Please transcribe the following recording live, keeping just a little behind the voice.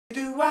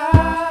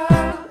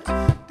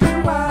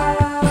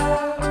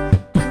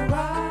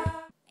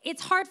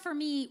It's hard for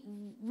me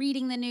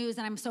reading the news,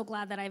 and I'm so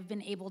glad that I've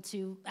been able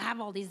to have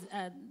all these,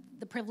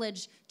 the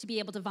privilege to be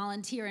able to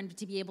volunteer and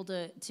to be able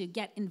to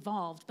get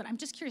involved. But I'm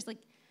just curious, like,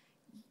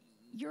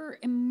 you're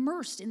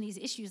immersed in these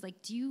issues.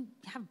 Like, do you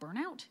have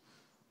burnout?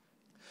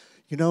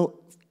 You know,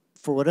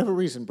 for whatever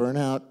reason,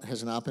 burnout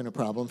has not been a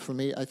problem for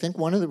me. I think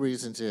one of the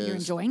reasons is... You're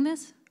enjoying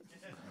this?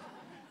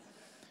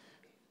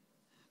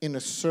 In a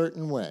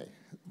certain way.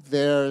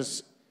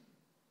 There's...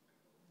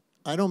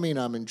 I don't mean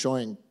I'm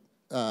enjoying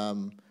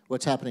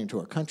what's happening to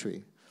our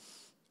country,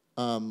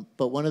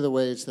 but one of the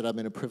ways that I'm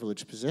in a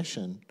privileged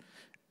position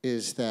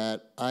is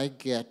that I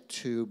get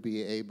to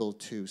be able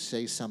to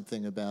say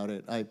something about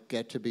it. I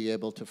get to be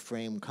able to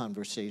frame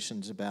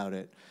conversations about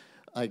it.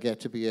 I get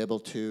to be able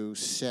to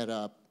set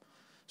up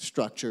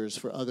structures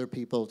for other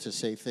people to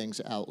say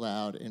things out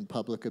loud in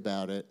public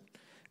about it.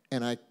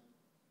 And I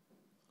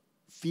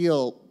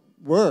feel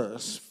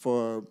worse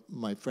for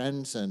my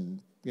friends and,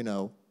 you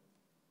know,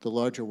 the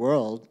larger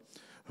world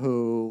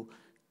who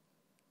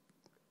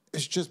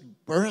is just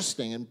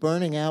bursting and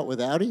burning out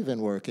without even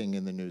working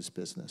in the news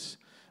business.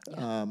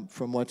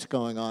 From what's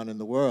going on in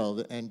the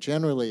world. And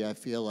generally, I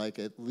feel like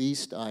at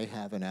least I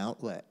have an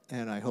outlet,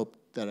 and I hope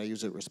that I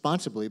use it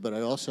responsibly, but I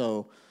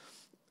also,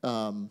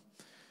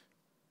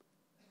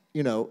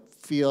 you know,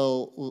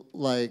 feel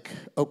like,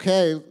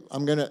 okay,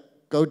 I'm going to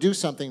go do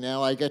something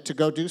now. I get to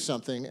go do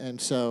something,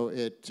 and so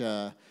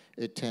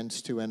it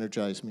tends to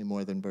energize me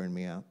more than burn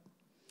me out.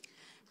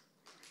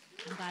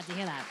 I'm glad to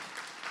hear that.